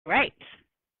Right.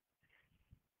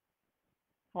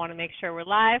 I want to make sure we're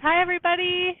live. Hi,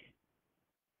 everybody.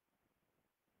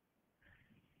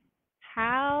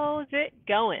 How's it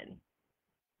going?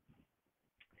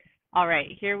 All right,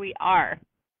 here we are.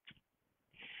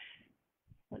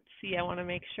 Let's see. I want to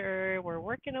make sure we're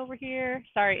working over here.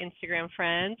 Sorry, Instagram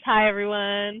friends. Hi,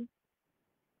 everyone.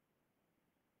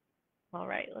 All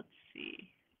right, let's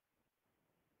see.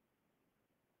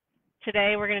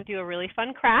 Today, we're going to do a really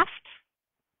fun craft.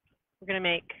 We're going to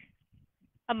make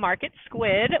a market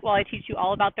squid while I teach you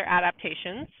all about their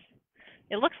adaptations.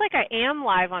 It looks like I am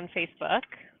live on Facebook,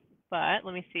 but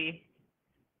let me see.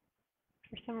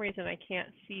 For some reason, I can't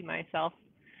see myself.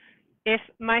 If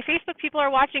my Facebook people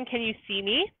are watching, can you see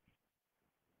me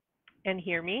and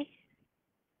hear me?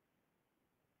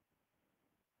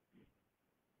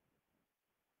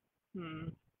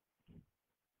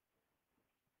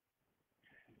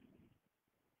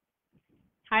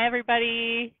 Hi,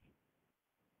 everybody.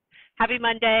 Happy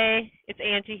Monday. It's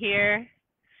Angie here.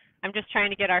 I'm just trying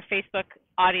to get our Facebook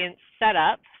audience set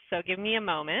up, so give me a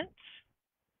moment.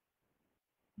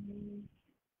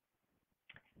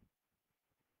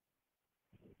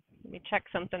 Let me check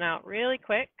something out really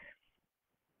quick.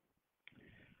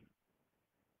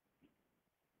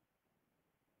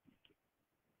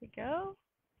 Here we go.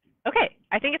 Okay,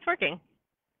 I think it's working.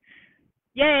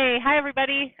 Yay. Hi,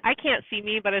 everybody. I can't see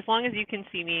me, but as long as you can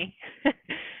see me,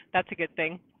 that's a good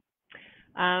thing.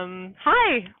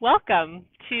 Hi, welcome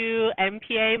to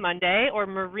MPA Monday, or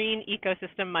Marine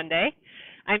Ecosystem Monday.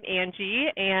 I'm Angie,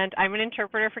 and I'm an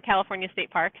interpreter for California State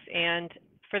Parks. And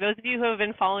for those of you who have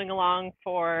been following along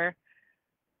for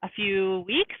a few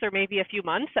weeks or maybe a few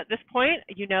months at this point,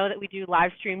 you know that we do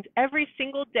live streams every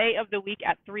single day of the week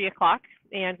at 3 o'clock,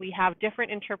 and we have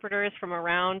different interpreters from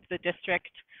around the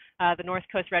district, the North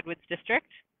Coast Redwoods district,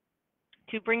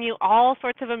 to bring you all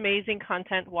sorts of amazing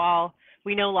content while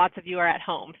we know lots of you are at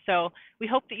home. So we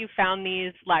hope that you found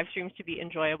these live streams to be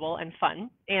enjoyable and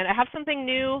fun. And I have something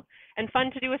new and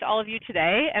fun to do with all of you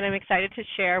today, and I'm excited to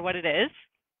share what it is.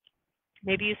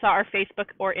 Maybe you saw our Facebook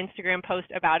or Instagram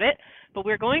post about it, but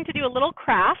we're going to do a little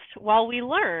craft while we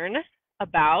learn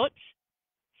about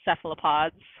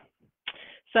cephalopods.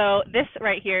 So this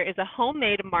right here is a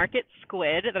homemade market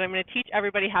squid that I'm going to teach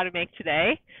everybody how to make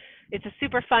today. It's a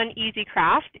super fun, easy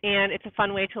craft, and it's a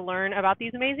fun way to learn about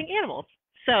these amazing animals.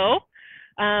 So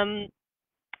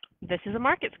this is a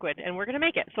market squid, and we're going to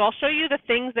make it. So I'll show you the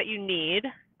things that you need.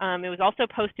 It was also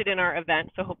posted in our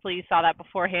event, so hopefully you saw that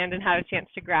beforehand and had a chance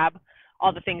to grab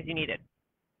all the things you needed.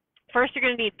 First, you're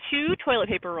going to need 2 toilet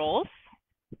paper rolls,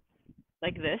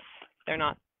 like this. They're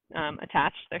not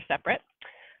attached, they're separate.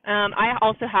 I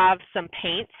also have some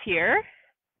paints here,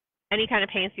 any kind of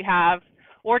paints you have,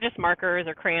 or just markers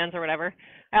or crayons or whatever.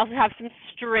 I also have some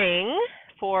string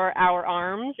for our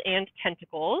arms and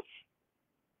tentacles.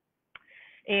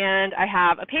 And I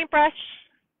have a paintbrush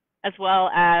as well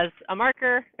as a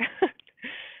marker.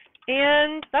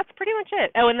 And that's pretty much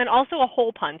it. Oh, and then also a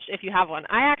hole punch if you have one.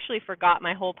 I actually forgot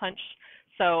my hole punch,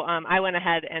 so I went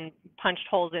ahead and punched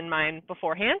holes in mine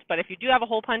beforehand. But if you do have a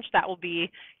hole punch, that will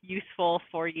be useful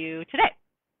for you today.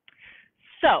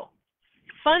 So,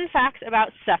 fun facts about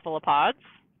cephalopods.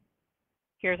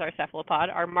 Here's our cephalopod,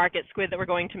 our market squid that we're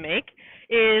going to make,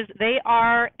 is they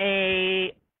are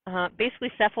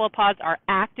basically cephalopods are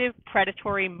active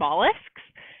predatory mollusks,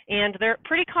 and they're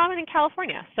pretty common in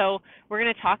California. So we're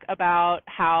going to talk about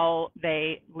how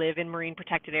they live in marine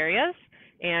protected areas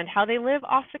and how they live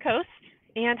off the coast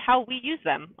and how we use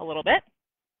them a little bit.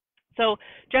 So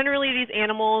generally these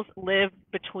animals live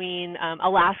between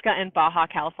Alaska and Baja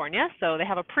California, so they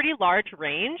have a pretty large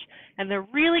range, and they're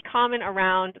really common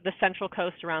around the central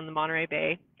coast around the Monterey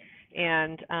Bay.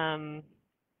 And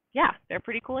yeah, they're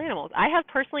pretty cool animals. I have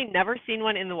personally never seen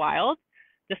one in the wild,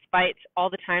 despite all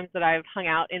the times that I've hung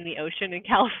out in the ocean in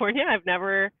California. I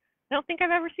don't think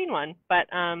I've ever seen one, but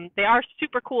they are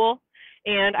super cool,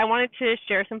 and I wanted to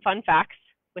share some fun facts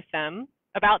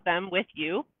about them with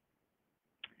you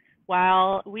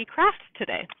while we craft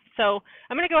today. So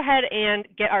I'm going to go ahead and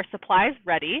get our supplies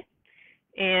ready.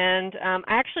 And I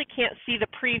actually can't see the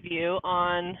preview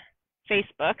on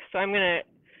Facebook, so I'm going to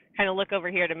kind of look over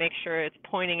here to make sure it's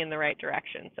pointing in the right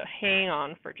direction. So hang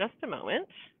on for just a moment.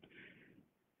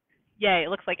 Yay, it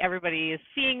looks like everybody is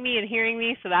seeing me and hearing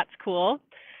me, so that's cool.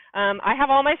 I have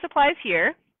all my supplies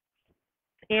here,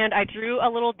 and I drew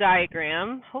a little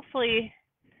diagram. Hopefully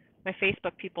my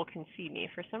Facebook people can see me.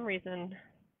 For some reason,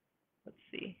 let's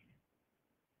see.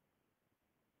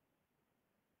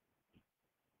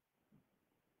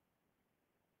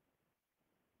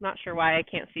 Not sure why I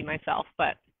can't see myself,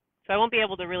 but so I won't be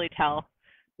able to really tell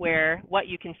where what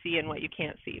you can see and what you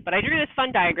can't see. But I drew this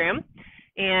fun diagram,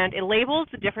 and it labels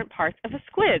the different parts of a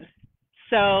squid.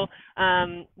 So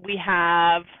we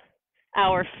have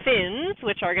our fins,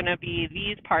 which are going to be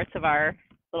these parts of our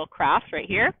little craft right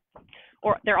here,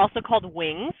 or they're also called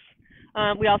wings.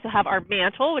 We also have our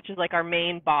mantle, which is like our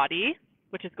main body,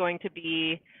 which is going to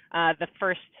be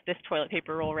this toilet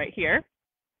paper roll right here.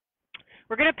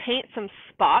 We're going to paint some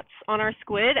spots on our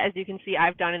squid, as you can see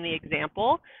I've done in the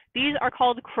example. These are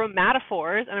called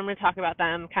chromatophores, and I'm going to talk about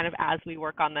them kind of as we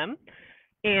work on them.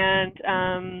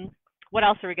 And what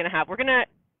else are we going to have? We're going to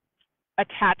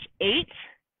attach 8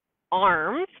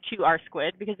 arms to our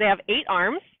squid because they have 8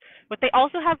 arms, but they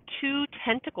also have 2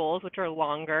 tentacles, which are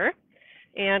longer.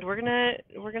 And we're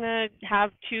gonna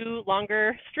have 2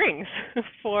 longer strings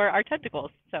for our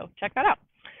tentacles. So check that out.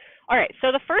 All right,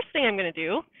 so the first thing I'm going to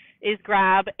do is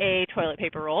grab a toilet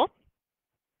paper roll.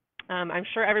 I'm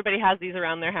sure everybody has these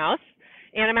around their house.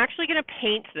 And I'm actually going to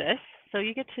paint this. So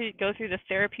you get to go through the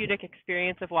therapeutic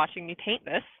experience of watching me paint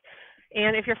this.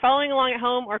 And if you're following along at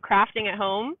home or crafting at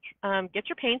home, get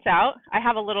your paints out. I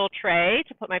have a little tray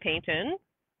to put my paint in,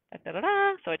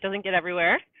 so it doesn't get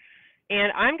everywhere.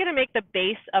 And I'm going to make the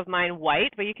base of mine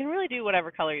white, but you can really do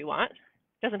whatever color you want.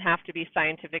 It doesn't have to be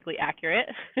scientifically accurate.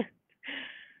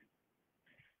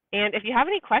 And if you have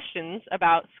any questions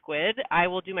about squid, I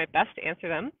will do my best to answer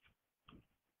them.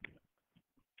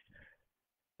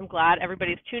 I'm glad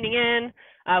everybody's tuning in.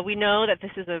 We know that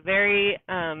this is a very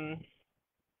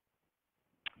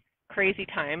crazy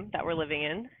time that we're living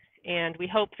in, and we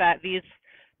hope that these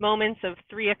moments of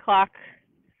 3 o'clock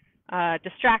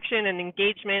distraction and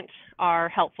engagement are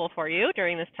helpful for you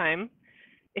during this time.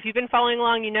 If you've been following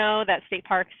along, you know that State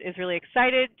Parks is really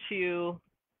excited to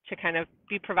kind of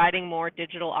be providing more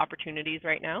digital opportunities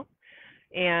right now.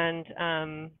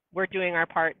 And we're doing our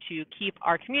part to keep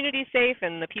our community safe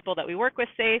and the people that we work with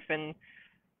safe, and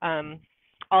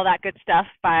all that good stuff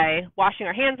by washing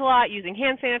our hands a lot, using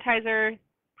hand sanitizer,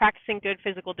 practicing good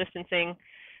physical distancing,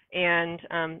 and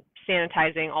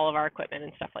sanitizing all of our equipment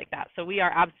and stuff like that. So we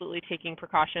are absolutely taking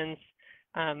precautions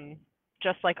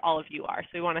just like all of you are. So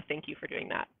we want to thank you for doing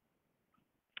that.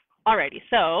 Alrighty,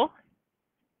 so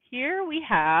here we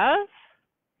have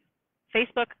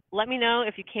Facebook. Let me know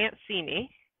if you can't see me.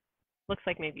 Looks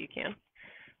like maybe you can.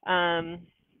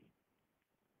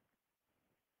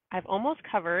 I've almost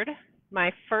covered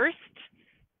my first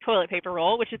toilet paper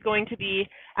roll, which is going to be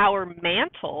our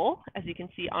mantle, as you can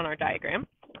see on our diagram.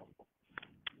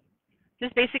 This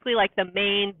is basically like the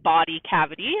main body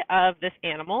cavity of this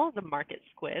animal, the market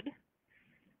squid.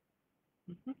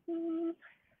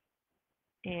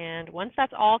 And once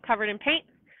that's all covered in paint,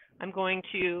 I'm going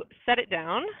to set it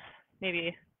down,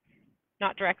 maybe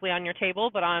not directly on your table,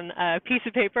 but on a piece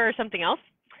of paper or something else.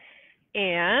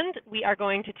 And we are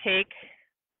going to take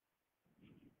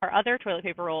our other toilet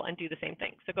paper roll and do the same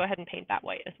thing. So go ahead and paint that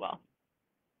white as well.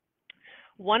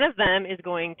 One of them is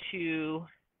going to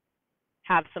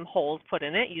have some holes put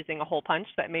in it using a hole punch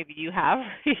that maybe you have,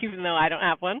 even though I don't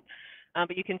have one.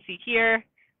 But you can see here,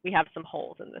 we have some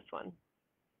holes in this one.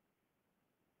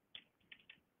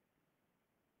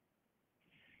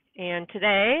 And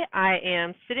today I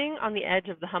am sitting on the edge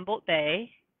of the Humboldt Bay,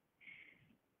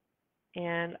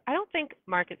 and I don't think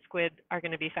market squid are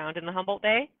going to be found in the Humboldt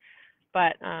Bay,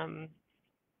 but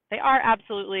they are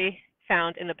absolutely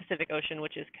found in the Pacific Ocean,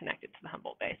 which is connected to the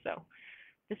Humboldt Bay. So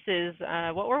this is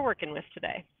what we're working with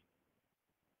today.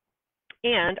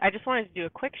 And I just wanted to do a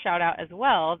quick shout out as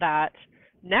well that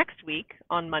next week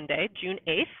on Monday, June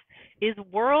 8th, is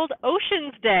World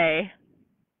Oceans Day.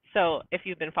 So if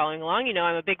you've been following along, you know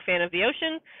I'm a big fan of the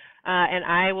ocean, and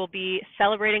I will be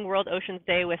celebrating World Oceans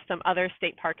Day with some other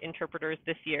state park interpreters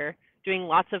this year, doing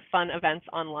lots of fun events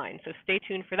online. So stay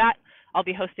tuned for that. I'll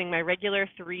be hosting my regular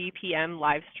 3 p.m.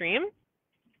 live stream,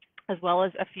 as well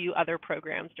as a few other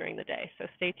programs during the day. So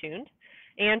stay tuned.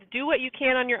 And do what you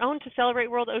can on your own to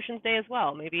celebrate World Oceans Day as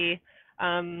well. Maybe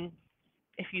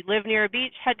if you live near a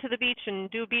beach, head to the beach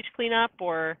and do a beach cleanup,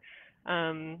 or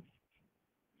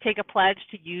take a pledge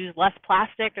to use less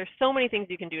plastic. There's so many things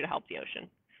you can do to help the ocean.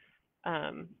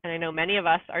 And I know many of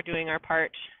us are doing our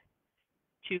part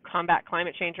to combat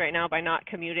climate change right now by not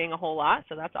commuting a whole lot,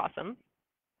 so that's awesome.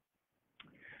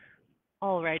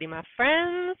 Alrighty, my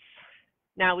friends.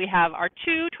 Now we have our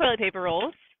 2 toilet paper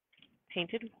rolls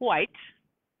painted white.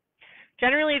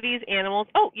 Generally these animals,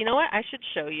 oh, you know what? I should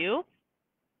show you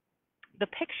the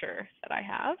picture that I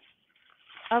have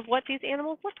of what these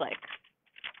animals look like.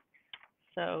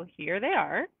 So here they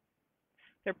are.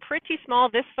 They're pretty small.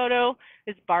 This photo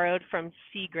is borrowed from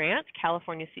Sea Grant,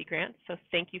 California Sea Grant, so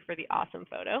thank you for the awesome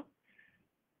photo.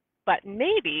 But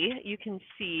maybe you can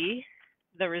see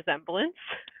the resemblance.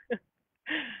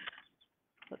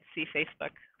 Let's see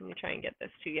Facebook. Let me try and get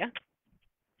this to you.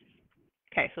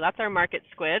 Okay, so that's our market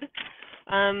squid.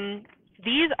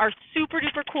 These are super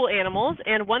duper cool animals,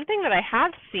 and one thing that I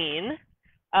have seen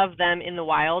of them in the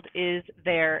wild is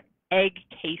their egg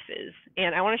cases.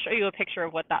 And I want to show you a picture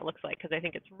of what that looks like because I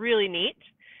think it's really neat.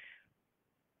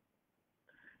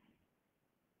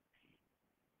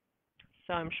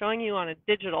 So I'm showing you on a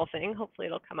digital thing. Hopefully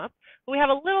it'll come up. But we have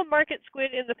a little market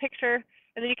squid in the picture,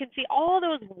 and then you can see all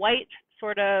those white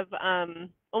sort of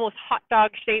almost hot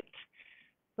dog shaped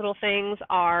little things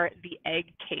are the egg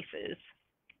cases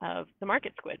of the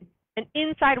market squid. And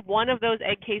inside one of those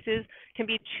egg cases can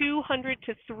be 200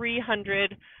 to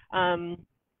 300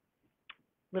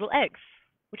 little eggs,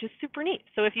 which is super neat.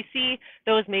 So if you see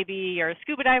those, maybe you're a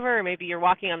scuba diver or maybe you're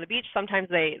walking on the beach, sometimes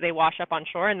they wash up on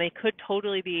shore, and they could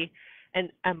totally be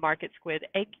a market squid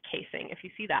egg casing if you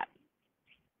see that.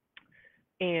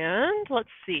 And let's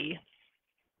see.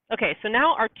 Okay, so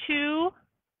now our 2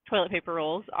 toilet paper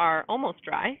rolls are almost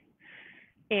dry.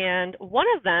 And one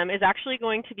of them is actually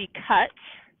going to be cut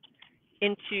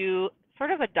into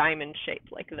sort of a diamond shape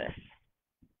like this.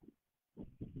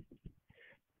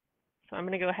 So I'm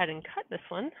going to go ahead and cut this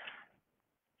one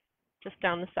just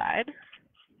down the side.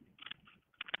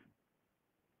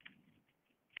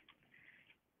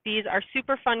 These are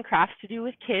super fun crafts to do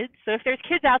with kids. So if there's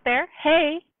kids out there,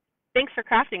 hey, thanks for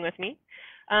crafting with me.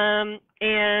 And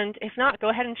if not, go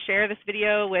ahead and share this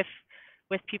video with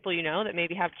people you know that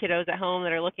maybe have kiddos at home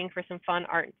that are looking for some fun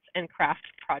arts and craft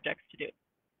projects to do.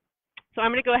 So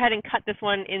I'm going to go ahead and cut this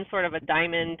one in sort of a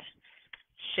diamond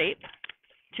shape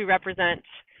to represent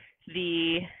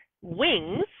the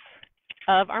wings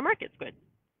of our market squid.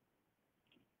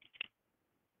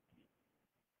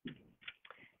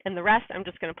 And the rest I'm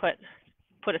just going to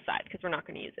put aside because we're not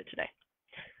going to use it today.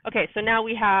 Okay, so now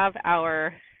we have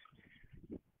our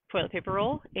toilet paper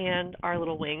roll and our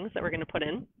little wings that we're going to put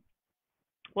in.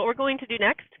 What we're going to do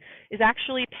next is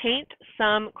actually paint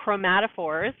some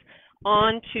chromatophores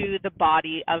onto the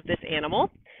body of this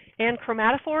animal. And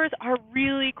chromatophores are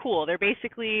really cool. They're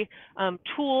basically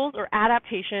tools or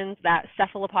adaptations that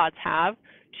cephalopods have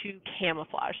to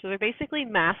camouflage. So they're basically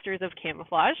masters of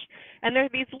camouflage. And there are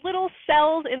these little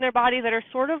cells in their body that are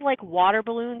sort of like water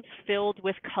balloons filled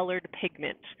with colored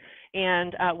pigment.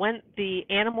 And when the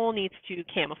animal needs to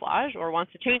camouflage or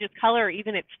wants to change its color or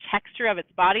even its texture of its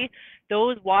body,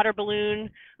 those water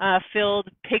balloon filled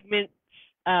pigment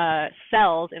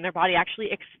cells in their body actually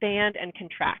expand and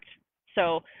contract.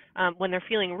 So when they're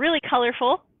feeling really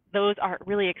colorful, those are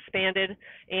really expanded,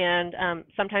 and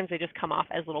sometimes they just come off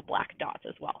as little black dots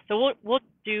as well. So we'll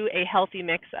do a healthy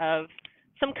mix of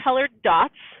some colored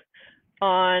dots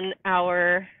on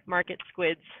our market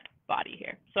squid's body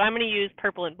here. So I'm going to use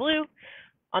purple and blue.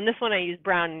 On this one I use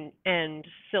brown and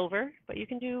silver, but you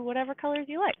can do whatever colors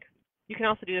you like. You can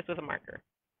also do this with a marker.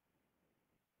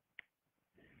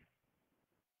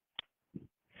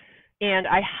 And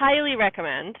I highly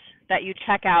recommend that you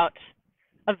check out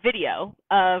a video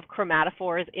of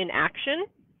chromatophores in action.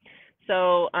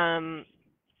 So,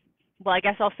 well, I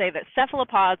guess I'll say that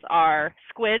cephalopods are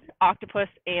squid, octopus,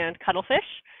 and cuttlefish.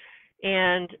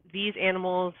 And these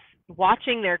animals,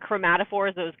 watching their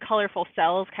chromatophores, those colorful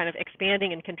cells kind of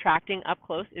expanding and contracting up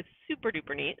close, is super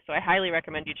duper neat. So I highly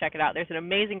recommend you check it out. There's an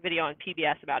amazing video on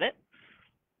PBS about it.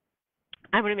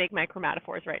 I'm going to make my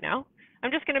chromatophores right now.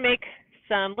 I'm just going to make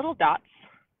some little dots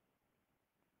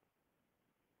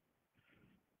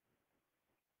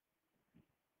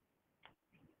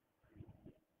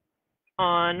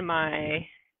on my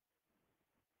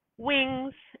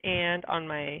wings and on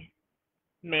my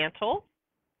mantle.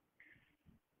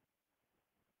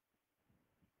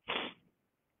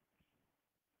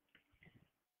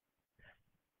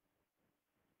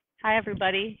 Hi,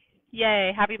 everybody.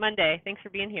 Yay, happy Monday. Thanks for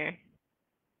being here.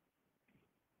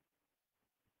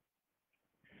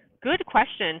 Good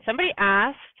question. Somebody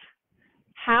asked,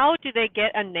 how do they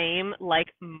get a name like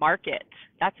market?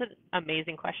 That's an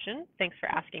amazing question. Thanks for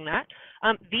asking that.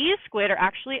 These squid are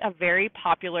actually a very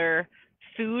popular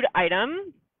food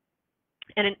item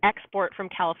and an export from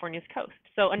California's coast.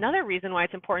 So another reason why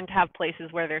it's important to have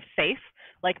places where they're safe,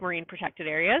 like marine protected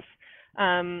areas.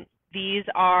 These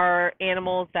are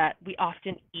animals that we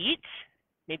often eat.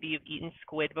 Maybe you've eaten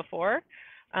squid before.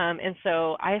 And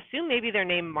so I assume maybe their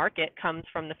name market comes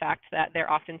from the fact that they're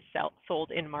often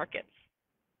sold in markets.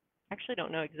 I actually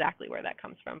don't know exactly where that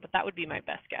comes from, but that would be my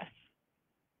best guess.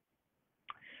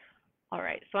 All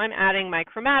right, so I'm adding my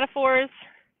chromatophores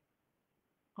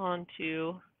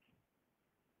onto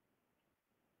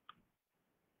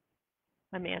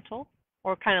my mantle,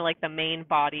 or kind of like the main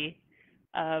body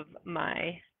of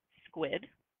my squid.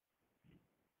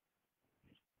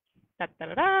 Da, da,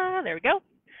 da, da. There we go.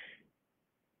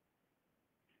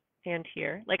 And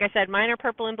here, like I said, mine are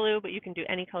purple and blue, but you can do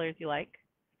any colors you like.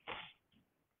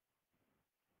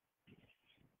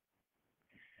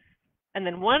 And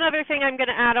then one other thing I'm going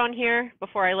to add on here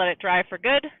before I let it dry for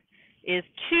good is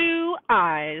 2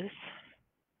 eyes.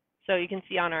 So you can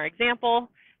see on our example,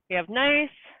 we have nice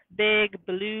big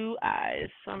blue eyes.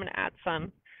 So I'm going to add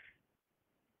some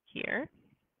here.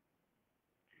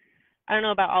 I don't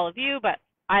know about all of you, but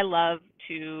I love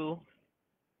to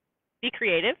be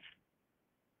creative,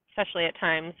 especially at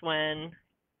times when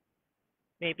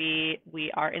maybe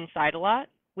we are inside a lot.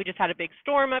 We just had a big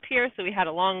storm up here, so we had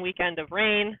a long weekend of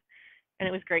rain, and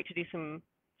it was great to do some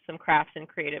crafts and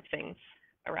creative things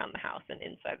around the house and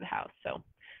inside the house. So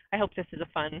I hope this is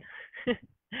a fun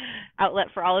outlet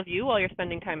for all of you while you're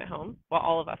spending time at home, while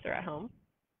all of us are at home.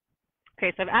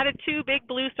 Okay, so I've added 2 big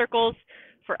blue circles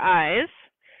for eyes,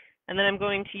 and then I'm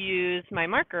going to use my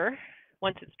marker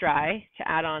once it's dry to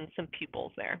add on some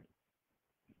pupils there.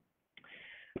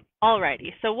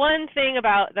 Alrighty, so one thing that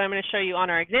I'm going to show you on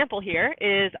our example here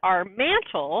is our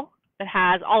mantle that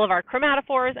has all of our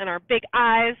chromatophores and our big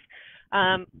eyes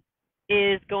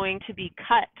is going to be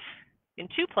cut in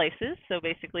 2 places. So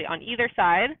basically on either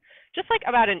side, just like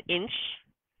about an inch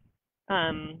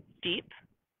deep,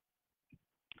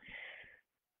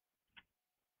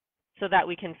 so that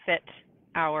we can fit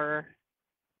our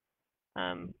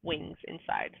wings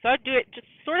inside. So I'd do it just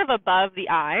sort of above the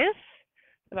eyes,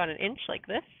 about an inch like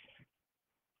this.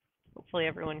 Hopefully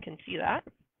everyone can see that.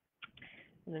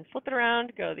 And then flip it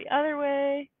around, go the other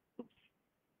way. Oops.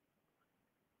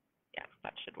 Yeah,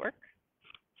 that should work.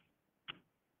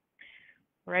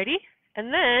 Alrighty,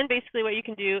 and then basically what you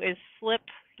can do is flip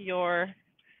your,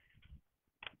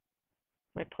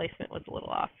 my placement was a little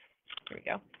off. Here we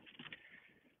go.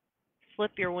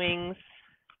 Flip your wings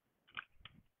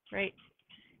right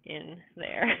in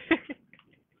there.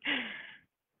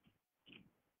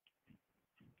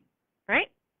 Right?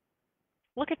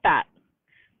 Look at that.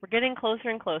 We're getting closer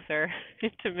and closer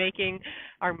to making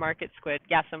our market squid.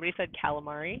 Yeah, somebody said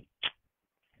calamari.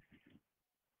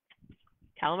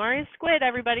 Calamari is squid,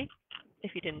 everybody,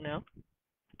 if you didn't know.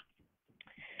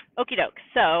 Okie doke.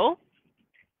 So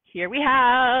here we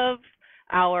have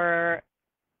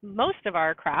most of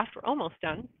our craft. We're almost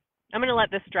done. I'm going to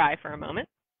let this dry for a moment.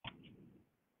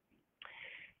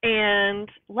 And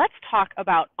let's talk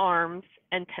about arms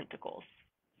and tentacles.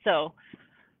 So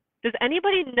does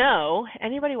anybody know,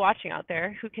 anybody watching out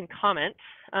there who can comment,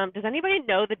 does anybody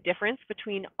know the difference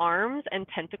between arms and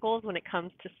tentacles when it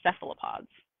comes to cephalopods?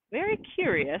 Very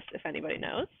curious if anybody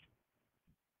knows.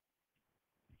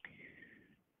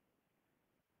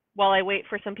 While I wait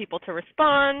for some people to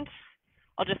respond,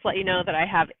 I'll just let you know that I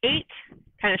have 8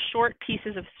 kind of short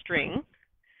pieces of string.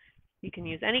 You can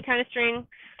use any kind of string.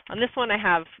 On this one I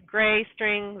have gray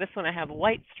string, this one I have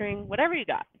white string, whatever you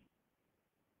got.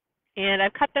 And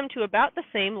I've cut them to about the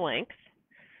same length.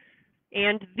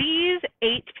 And these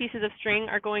 8 pieces of string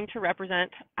are going to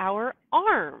represent our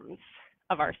arms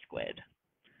of our squid.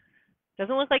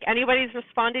 Doesn't look like anybody's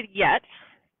responded yet,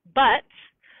 but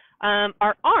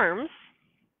our arms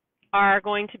are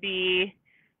going to be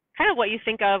kind of what you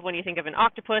think of when you think of an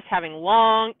octopus having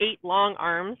 8 long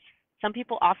arms. Some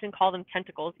people often call them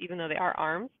tentacles, even though they are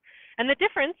arms. And the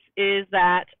difference is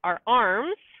that our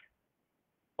arms,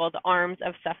 well, the arms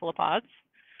of cephalopods,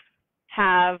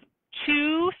 have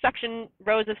 2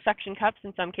 rows of suction cups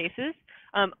in some cases,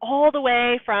 all the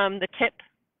way from the tip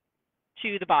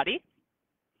to the body.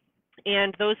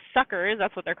 And those suckers,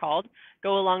 that's what they're called,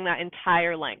 go along that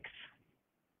entire length.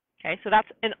 Okay, so that's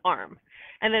an arm.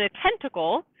 And then a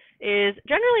tentacle is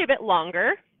generally a bit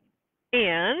longer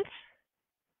and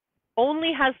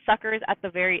only has suckers at the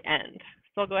very end.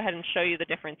 So I'll go ahead and show you the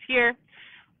difference here.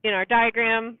 In our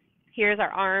diagram, here's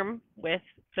our arm with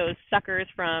those suckers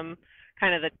from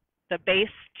kind of the base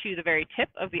to the very tip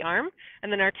of the arm.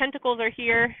 And then our tentacles are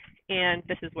here, and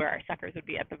this is where our suckers would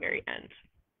be at the very end.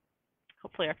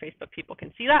 Hopefully our Facebook people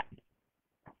can see that.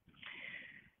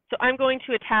 So I'm going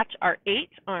to attach our 8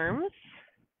 arms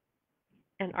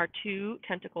and our 2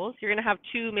 tentacles. You're going to have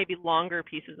 2 maybe longer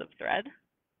pieces of thread.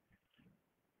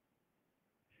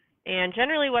 And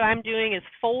generally what I'm doing is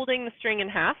folding the string in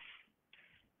half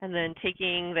and then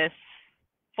taking this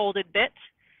folded bit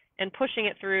and pushing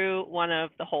it through one of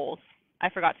the holes. I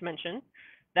forgot to mention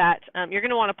that you're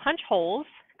going to want to punch holes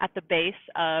at the base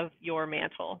of your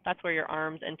mantle. That's where your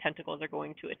arms and tentacles are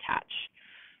going to attach.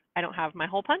 I don't have my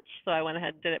hole punch, so I went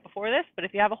ahead and did it before this, but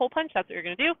if you have a hole punch, that's what you're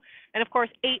going to do. And of course,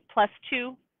 8 plus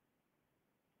 2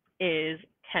 is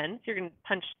 10. So you're going to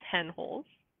punch 10 holes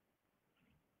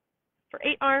for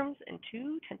 8 arms and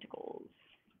 2 tentacles.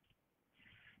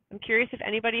 I'm curious if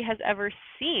anybody has ever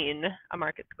seen a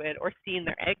market squid or seen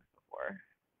their eggs before.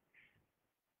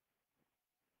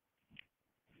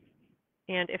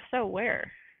 And if so,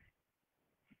 where?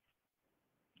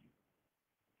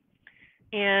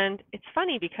 And it's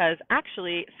funny because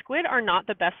actually squid are not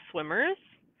the best swimmers.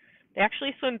 They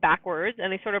actually swim backwards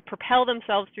and they sort of propel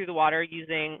themselves through the water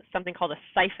using something called a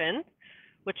siphon,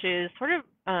 which is sort of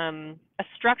a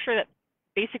structure that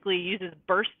basically uses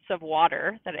bursts of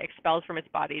water that it expels from its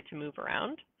body to move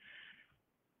around.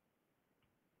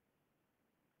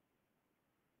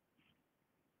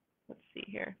 Let's see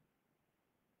here.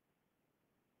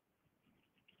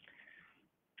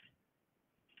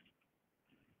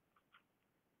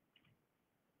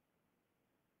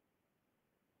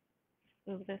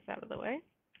 Move this out of the way.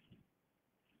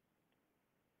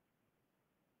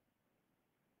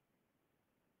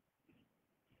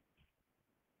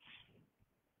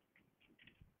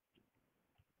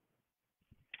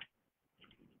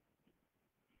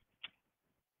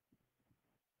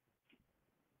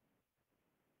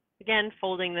 Again,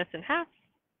 folding this in half,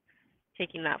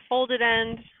 taking that folded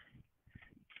end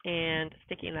and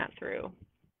sticking that through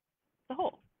the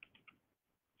hole.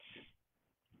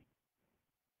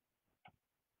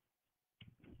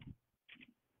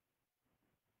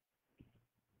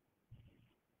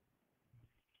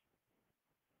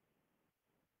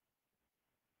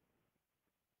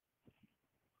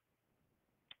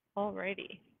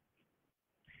 Alrighty.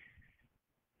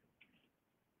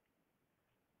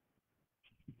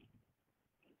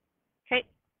 Okay,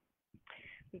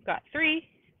 we've got 3.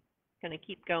 Going to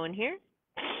keep going here.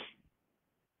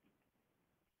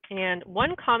 And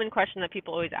one common question that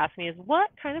people always ask me is, what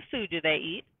kind of food do they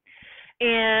eat?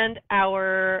 And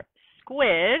our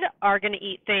squid are going to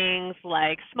eat things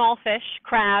like small fish,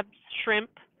 crabs,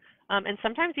 shrimp, and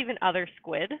sometimes even other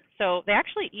squid. So they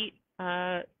actually eat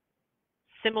a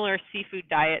similar seafood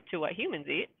diet to what humans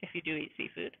eat, if you do eat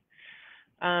seafood.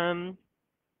 And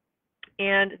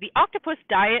the octopus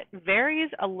diet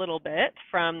varies a little bit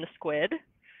from the squid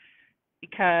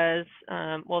because,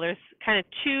 well, there's kind of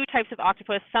 2 types of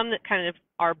octopus, some that kind of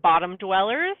are bottom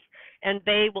dwellers, and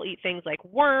they will eat things like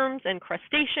worms and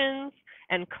crustaceans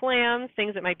and clams,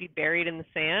 things that might be buried in the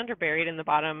sand or buried in the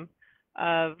bottom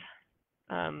of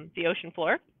the ocean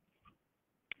floor.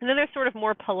 And then there's sort of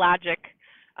more pelagic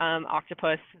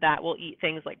octopus that will eat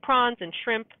things like prawns and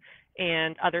shrimp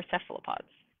and other cephalopods.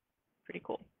 Pretty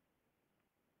cool.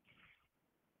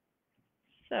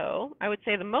 So I would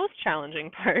say the most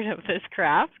challenging part of this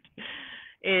craft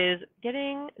is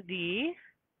getting the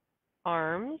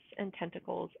arms and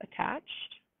tentacles attached.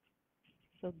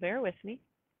 So bear with me.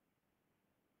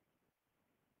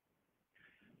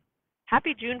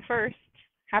 Happy June 1st.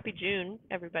 Happy June,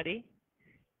 everybody.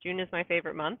 June is my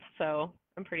favorite month, so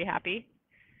I'm pretty happy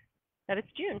that it's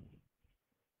June.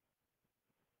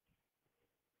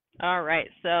 All right,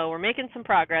 so we're making some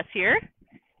progress here.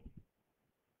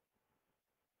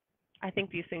 I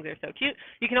think these things are so cute.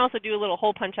 You can also do a little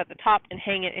hole punch at the top and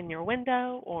hang it in your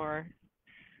window or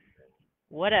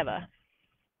whatever.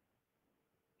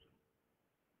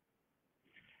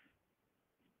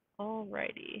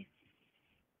 Alrighty.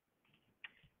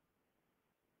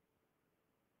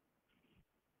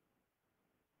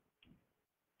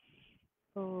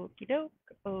 Okie doke,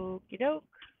 okie doke.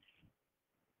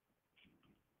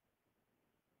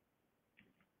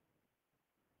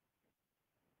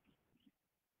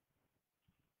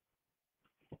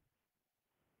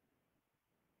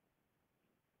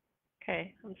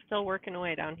 Okay, I'm still working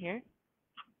away down here.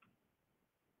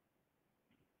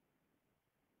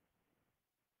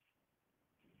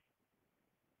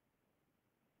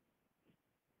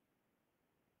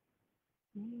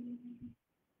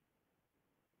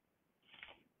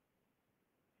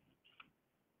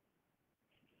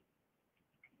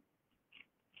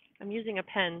 I'm using a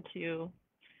pen to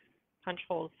punch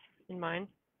holes in mine.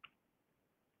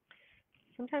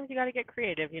 Sometimes you got to get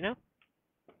creative, you know?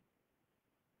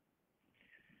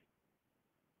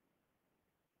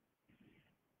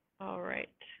 All right.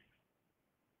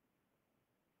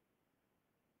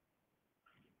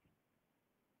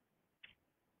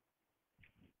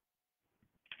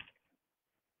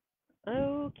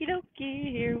 Okie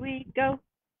dokie, here we go.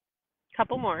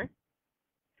 Couple more.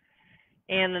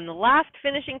 And then the last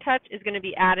finishing touch is going to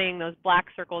be adding those black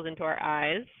circles into our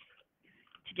eyes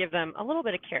to give them a little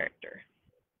bit of character.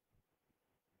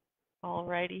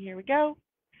 Alrighty, here we go.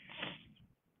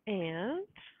 And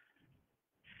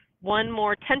one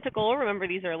more tentacle. Remember,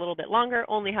 these are a little bit longer,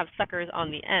 only have suckers on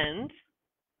the end.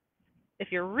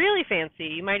 if you're really fancy,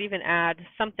 you might even add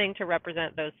something to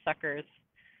represent those suckers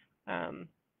onto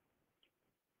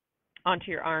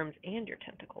your arms and your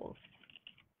tentacles.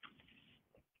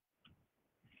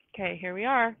 Okay, here we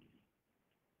are.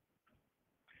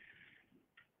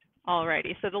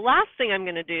 Alrighty, so the last thing I'm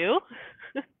going to do,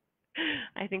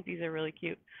 I think these are really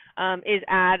cute, is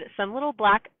add some little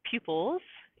black pupils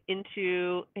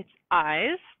into its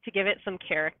eyes to give it some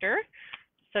character.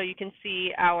 So you can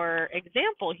see our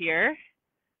example here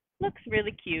looks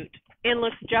really cute and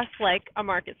looks just like a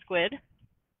market squid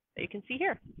that you can see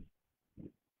here.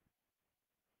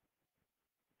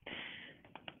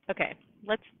 Okay,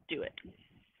 let's do it.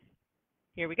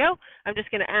 Here we go. I'm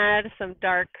just going to add some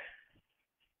dark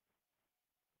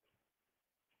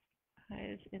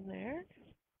eyes in there.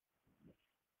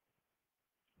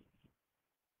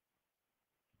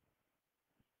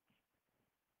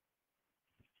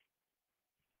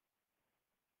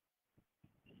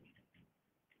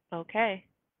 Okay,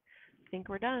 I think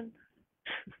we're done.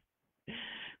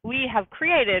 We have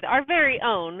created our very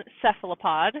own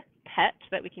cephalopod pet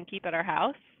that we can keep at our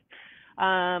house.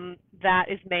 That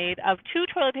is made of 2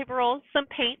 toilet paper rolls, some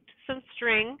paint, some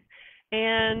string,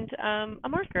 and a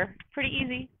marker. Pretty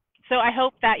easy. So I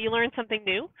hope that you learned something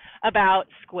new about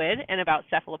squid and about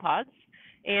cephalopods.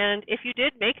 And if you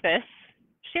did make this,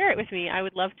 share it with me. I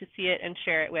would love to see it and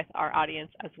share it with our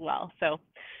audience as well. So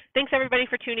thanks everybody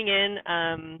for tuning in.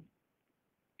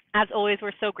 As always,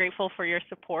 we're so grateful for your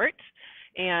support.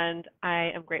 And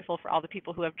I am grateful for all the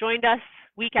people who have joined us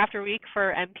week after week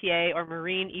for MPA or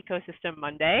Marine Ecosystem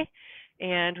Monday.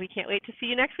 And we can't wait to see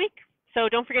you next week. So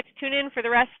don't forget to tune in for the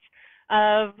rest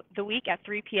of the week at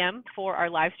 3 p.m. for our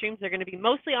live streams. They're going to be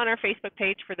mostly on our Facebook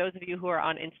page for those of you who are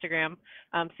on Instagram.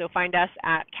 So find us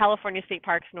at California State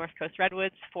Parks North Coast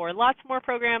Redwoods for lots more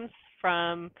programs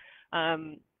from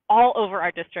all over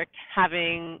our district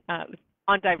having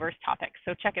on diverse topics.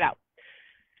 So check it out.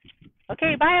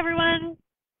 Okay, bye everyone.